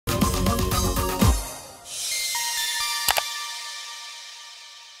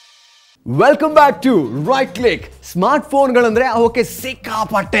Welcome back to right click. Smart ಫೋನ್ಗಳಂದ್ರೆ ಅವಕ್ಕೆ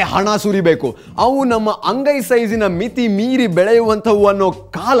ಸಿಕ್ಕಾಪಟ್ಟೆ ಹಣ ಸುರಿಬೇಕು, ಅವು ನಮ್ಮ ಅಂಗೈ ಸೈಜಿನ ಮಿತಿ ಮೀರಿ ಬೆಳೆಯುವಂಥವು ಅನ್ನೋ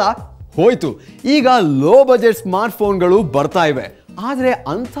ಕಾಲ ಹೋಯ್ತು. ಈಗ ಲೋ ಬಜೆಟ್ ಸ್ಮಾರ್ಟ್ ಫೋನ್ಗಳು ಬರ್ತಾ ಇವೆ. ಆದರೆ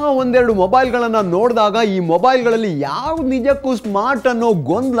ಅಂಥ ಒಂದೆರಡು ಮೊಬೈಲ್ಗಳನ್ನು ನೋಡಿದಾಗ ಈ ಮೊಬೈಲ್ಗಳಲ್ಲಿ ಯಾವ್ದು ನಿಜಕ್ಕೂ ಸ್ಮಾರ್ಟ್ ಅನ್ನೋ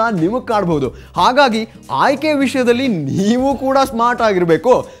ಗೊಂದಲ ನಿಮಗೆ ಕಾಡ್ಬೋದು. ಹಾಗಾಗಿ ಆಯ್ಕೆ ವಿಷಯದಲ್ಲಿ ನೀವು ಕೂಡ ಸ್ಮಾರ್ಟ್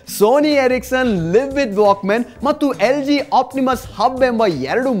ಆಗಿರಬೇಕು. ಸೋನಿ ಎರಿಕ್ಸನ್ ಲಿವ್ ವಿತ್ ವಾಕ್ಮೆನ್ ಮತ್ತು LG ಆಪ್ಟಿಮಸ್ ಹಬ್ ಎಂಬ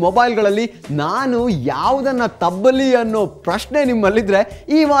ಎರಡು ಮೊಬೈಲ್ಗಳಲ್ಲಿ ನಾನು ಯಾವುದನ್ನು ತಬ್ಬಲಿ ಅನ್ನೋ ಪ್ರಶ್ನೆ ನಿಮ್ಮಲ್ಲಿದ್ದರೆ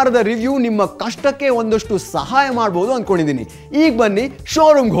ಈ ವಾರದ ರಿವ್ಯೂ ನಿಮ್ಮ ಕಷ್ಟಕ್ಕೆ ಒಂದಷ್ಟು ಸಹಾಯ ಮಾಡ್ಬೋದು ಅಂದ್ಕೊಂಡಿದ್ದೀನಿ. ಈಗ ಬನ್ನಿ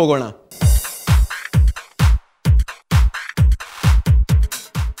ಶೋರೂಮ್ಗೆ ಹೋಗೋಣ.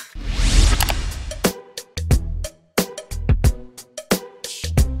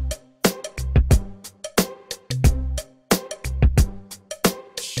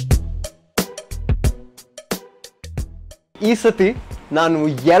 ಈ ಸತಿ ನಾನು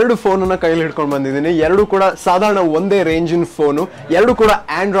ಎರಡು ಫೋನನ್ನು ಕೈಯಲ್ಲಿ ಹಿಡ್ಕೊಂಡು ಬಂದಿದ್ದೀನಿ. ಎರಡು ಕೂಡ ಸಾಧಾರಣ ಒಂದೇ ರೇಂಜಿನ ಫೋನು, ಎರಡು ಕೂಡ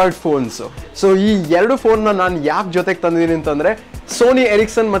ಆಂಡ್ರಾಯ್ಡ್ ಫೋನ್ಸ್. ಸೊ ಈ ಎರಡು ಫೋನ್ನ ನಾನು ಯಾಕೆ ಜೊತೆಗೆ ತಂದಿದ್ದೀನಿ ಅಂತಂದರೆ, ಸೋನಿ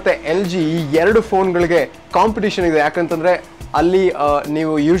ಎರಿಕ್ಸನ್ ಮತ್ತು LG ಈ ಎರಡು ಫೋನ್ಗಳಿಗೆ ಕಾಂಪಿಟಿಷನ್ ಇದೆ. ಯಾಕಂತಂದರೆ ಅಲ್ಲಿ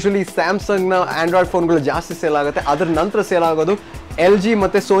ನೀವು ಯೂಶ್ವಲಿ ಸ್ಯಾಮ್ಸಂಗ್ನ ಆಂಡ್ರಾಯ್ಡ್ ಫೋನ್ಗಳು ಜಾಸ್ತಿ ಸೇಲ್ ಆಗುತ್ತೆ, ಅದರ ನಂತರ ಸೇಲ್ ಆಗೋದು LG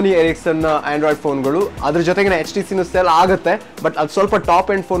ಮತ್ತು ಸೋನಿ ಎರಿಕ್ಸನ್ನ ಆಂಡ್ರಾಯ್ಡ್ ಫೋನ್ಗಳು. ಅದ್ರ ಜೊತೆಗಿನ HTCನೂ ಸೇಲ್ ಆಗುತ್ತೆ, ಬಟ್ ಅದು ಸ್ವಲ್ಪ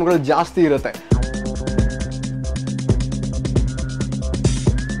ಟಾಪ್ ಎಂಡ್ ಫೋನ್ಗಳು ಜಾಸ್ತಿ ಇರುತ್ತೆ.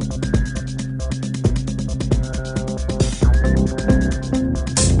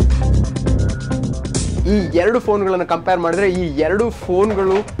 ಈ ಎರಡು ಫೋನ್ಗಳನ್ನು ಕಂಪೇರ್ ಮಾಡಿದ್ರೆ ಈ ಎರಡು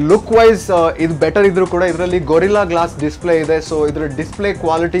ಫೋನ್ಗಳು ಲುಕ್ ವೈಸ್ ಇದು ಬೆಟರ್ ಇದ್ರೂ ಕೂಡ ಇದರಲ್ಲಿ ಗೊರಿಲ್ಲಾ ಗ್ಲಾಸ್ ಡಿಸ್ಪ್ಲೇ ಇದೆ. ಸೊ ಇದರ ಡಿಸ್ಪ್ಲೇ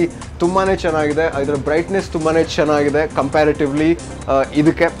ಕ್ವಾಲಿಟಿ ತುಂಬಾ ಚೆನ್ನಾಗಿದೆ, ಇದರ ಬ್ರೈಟ್ನೆಸ್ ತುಂಬಾ ಚೆನ್ನಾಗಿದೆ ಕಂಪ್ಯಾರಿಟಿವ್ಲಿ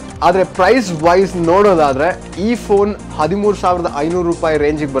ಇದಕ್ಕೆ. ಆದರೆ ಪ್ರೈಸ್ ವೈಸ್ ನೋಡೋದಾದರೆ ಈ ಫೋನ್ 13,500 ರೂಪಾಯಿ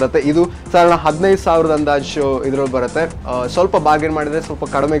ರೇಂಜಿಗೆ ಬರುತ್ತೆ. ಇದು ಸಾಧಾರಣ 15,000 ಅಂದಾಜು ಇದರಲ್ಲಿ ಬರುತ್ತೆ. ಸ್ವಲ್ಪ ಬಾರ್ಗೇನ್ ಮಾಡಿದರೆ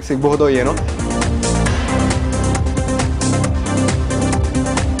ಸ್ವಲ್ಪ ಕಡಿಮೆಗೆ ಸಿಗಬಹುದೋ ಏನೋ.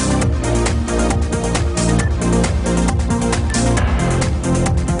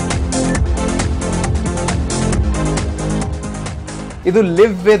 ಇದು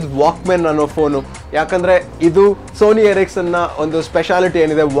ಲಿವ್ ವಿತ್ ವಾಕ್ಮೆನ್ ಅನ್ನೋ ಫೋನು. ಯಾಕಂದರೆ ಇದು ಸೋನಿ ಎರಿಕ್ಸನ್ನ ಒಂದು ಸ್ಪೆಷಾಲಿಟಿ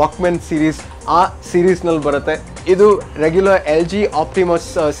ಏನಿದೆ, ವಾಕ್ಮೆನ್ ಸೀರೀಸ್, ಆ ಸೀರೀಸ್ನಲ್ಲಿ ಬರುತ್ತೆ. ಇದು regular LG Optimus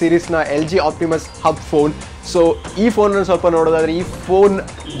ಸೀರೀಸ್ನ LG Optimus hub phone. So ಈ ಫೋನನ್ನು ಸ್ವಲ್ಪ ನೋಡೋದಾದರೆ ಈ ಫೋನ್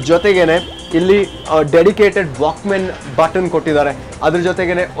ಜೊತೆಗೇನೆ ಇಲ್ಲಿ ಡೆಡಿಕೇಟೆಡ್ ವಾಕ್ಮೆನ್ ಬಟನ್ ಕೊಟ್ಟಿದ್ದಾರೆ. ಅದ್ರ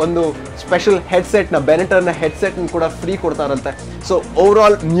ಜೊತೆಗೇನೆ ಒಂದು ಸ್ಪೆಷಲ್ ಹೆಡ್ಸೆಟ್ನ ಬೆನೆಟರ್ನ ಹೆಡ್ಸೆಟ್ನ ಕೂಡ ಫ್ರೀ ಕೊಡ್ತಾರಂತೆ. ಸೊ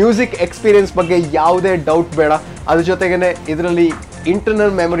ಓವರಾಲ್ ಮ್ಯೂಸಿಕ್ ಎಕ್ಸ್ಪೀರಿಯನ್ಸ್ ಬಗ್ಗೆ ಯಾವುದೇ ಡೌಟ್ ಬೇಡ. ಅದ್ರ ಜೊತೆಗೇನೆ ಇದರಲ್ಲಿ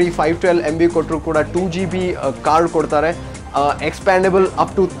ಇಂಟರ್ನಲ್ ಮೆಮೊರಿ 512 MB ಕೊಟ್ಟರು ಕೂಡ 2 GB ಕಾರ್ಡ್ ಕೊಡ್ತಾರೆ. ಎಕ್ಸ್ಪ್ಯಾಂಡಬಲ್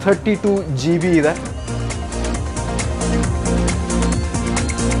ಅಪ್ ಟು 32 GB ಇದೆ.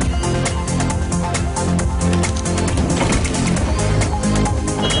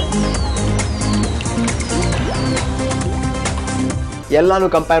 ಎಲ್ಲಾನು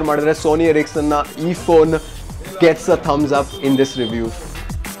ಕಂಪೇರ್ ಮಾಡಿದ್ರೆ ಸೋನಿ ಎರಿಕ್ಸನ್ನ ಈ phone gets a thumbs up in this review.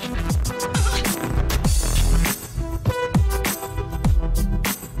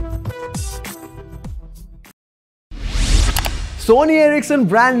 Sony Ericsson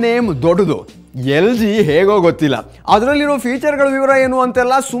brand name ದೊಡ್ಡದು, LG ಹೇಗೋ ಗೊತ್ತಿಲ್ಲ. ಅದರಲ್ಲಿರೋ ಫೀಚರ್ಗಳ ವಿವರ ಏನು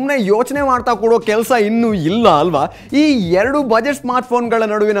ಅಂತೆಲ್ಲ ಸುಮ್ಮನೆ ಯೋಚನೆ ಮಾಡ್ತಾ ಕೊಡೋ ಕೆಲಸ ಇನ್ನೂ ಇಲ್ಲ ಅಲ್ವಾ? ಈ ಎರಡು ಬಜೆಟ್ ಸ್ಮಾರ್ಟ್ಫೋನ್ಗಳ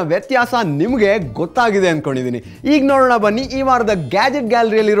ನಡುವಿನ ವ್ಯತ್ಯಾಸ ನಿಮಗೆ ಗೊತ್ತಾಗಿದೆ ಅಂದ್ಕೊಂಡಿದ್ದೀನಿ. ಈಗ ನೋಡೋಣ ಬನ್ನಿ ಈ ವಾರದ gadget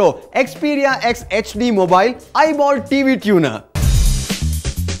ಗ್ಯಾಲರಿಯಲ್ಲಿರೋ Xperia X HD mobile eyeball TV tuner.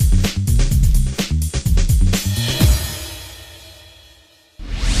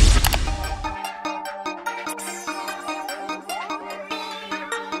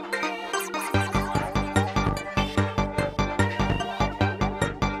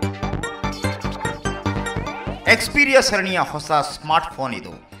 Xperia ಸರಣಿಯ ಹೊಸ ಸ್ಮಾರ್ಟ್ಫೋನ್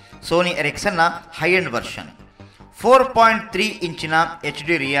ಇದು. Sony ಎರಿಕ್ಸನ್ನ high end version. 4.3 ಇಂಚಿನ HD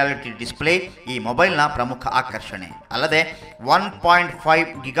ರಿಯಾಲಿಟಿ ಡಿಸ್ಪ್ಲೇ ಈ ಮೊಬೈಲ್ನ ಪ್ರಮುಖ ಆಕರ್ಷಣೆ. ಅಲ್ಲದೆ 1.5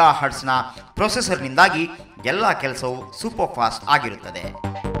 GHz ಪ್ರೊಸೆಸರ್ನಿಂದಾಗಿ ಎಲ್ಲ ಕೆಲಸವು ಸೂಪರ್ ಫಾಸ್ಟ್ ಆಗಿರುತ್ತದೆ.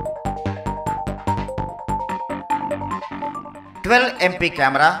 12 MP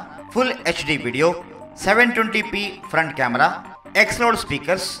camera, full HD video, 720p front camera, ಎಕ್ಸ್ಲೌಡ್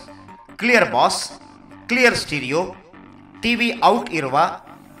speakers, clear boss, clear stereo, TV out ಇರುವ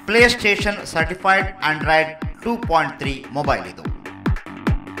ಪ್ಲೇಸ್ಟೇಷನ್ ಸರ್ಟಿಫೈಡ್ ಆಂಡ್ರಾಯ್ಡ್ 2.3 ಮೊಬೈಲ್ ಇದು.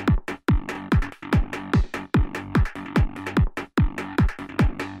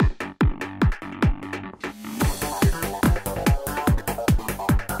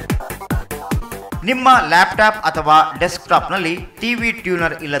 ನಿಮ್ಮ ಲ್ಯಾಪ್ಟಾಪ್ ಅಥವಾ ಡೆಸ್ಕ್ಟಾಪ್ನಲ್ಲಿ TV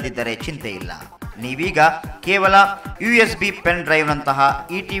ಟ್ಯೂನರ್ ಇಲ್ಲದಿದ್ದರೆ ಚಿಂತೆ ಇಲ್ಲ. ನೀವೀಗ ಕೇವಲ USB ಪೆನ್ ಡ್ರೈವ್ನಂತಹ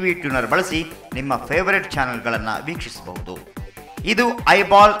ಈ TV ಟ್ಯೂನರ್ ಬಳಸಿ ನಿಮ್ಮ ಫೇವರೆಟ್ ಚಾನೆಲ್ಗಳನ್ನು ವೀಕ್ಷಿಸಬಹುದು. ಇದು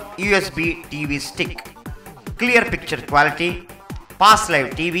eyeball USB TV stick, clear picture quality, pass live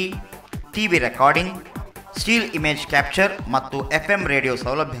TV recording, still image capture ಮತ್ತು FM ರೇಡಿಯೋ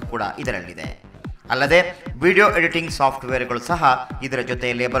ಸೌಲಭ್ಯ ಕೂಡ ಇದರಲ್ಲಿದೆ. ಅಲ್ಲದೆ ವಿಡಿಯೋ ಎಡಿಟಿಂಗ್ ಸಾಫ್ಟ್ವೇರ್ಗಳು ಸಹ ಇದರ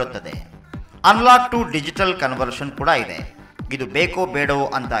ಜೊತೆಯಲ್ಲೇ ಬರುತ್ತದೆ. ಅನ್ಲಾಕ್ ಟು ಡಿಜಿಟಲ್ ಕನ್ವರ್ಷನ್ ಕೂಡ ಇದೆ. ಇದು ಬೇಕೋ ಬೇಡವೋ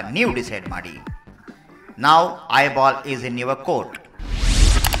ಅಂತ ನೀವು ಡಿಸೈಡ್ ಮಾಡಿ. Now eyeball is in your court.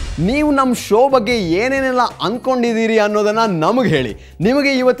 ನೀವು ನಮ್ಮ ಶೋ ಬಗ್ಗೆ ಏನೇನೆಲ್ಲ ಅಂದ್ಕೊಂಡಿದ್ದೀರಿ ಅನ್ನೋದನ್ನ ನಮಗೆ ಹೇಳಿ.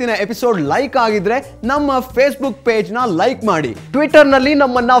 ನಿಮಗೆ ಇವತ್ತಿನ ಎಪಿಸೋಡ್ ಲೈಕ್ ಆಗಿದ್ರೆ ನಮ್ಮ ಫೇಸ್ಬುಕ್ ಪೇಜ್ನ ಲೈಕ್ ಮಾಡಿ, ಟ್ವಿಟರ್ನಲ್ಲಿ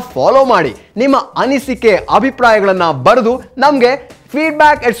ನಮ್ಮನ್ನ ಫಾಲೋ ಮಾಡಿ, ನಿಮ್ಮ ಅನಿಸಿಕೆ ಅಭಿಪ್ರಾಯಗಳನ್ನ ಬರೆದು ನಮಗೆ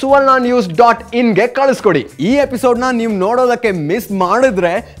feedback@suvarnanews.in ಗೆ ಕಳಿಸ್ಕೊಡಿ. ಈ ಎಪಿಸೋಡ್ನ ನೀವು ನೋಡೋದಕ್ಕೆ ಮಿಸ್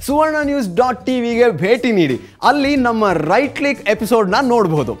ಮಾಡಿದ್ರೆ suvarnanews.tv ಭೇಟಿ ನೀಡಿ. ಅಲ್ಲಿ ನಮ್ಮ ರೈಟ್ ಕ್ಲಿಕ್ ಎಪಿಸೋಡ್ನ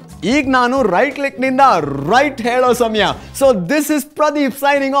ನೋಡಬಹುದು. ಈಗ ನಾನು ರೈಟ್ ಕ್ಲಿಕ್ನಿಂದ ರೈಟ್ ಹೇಳೋ ಸಮಯ. So this is Pradeep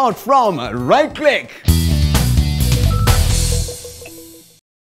signing out from right click.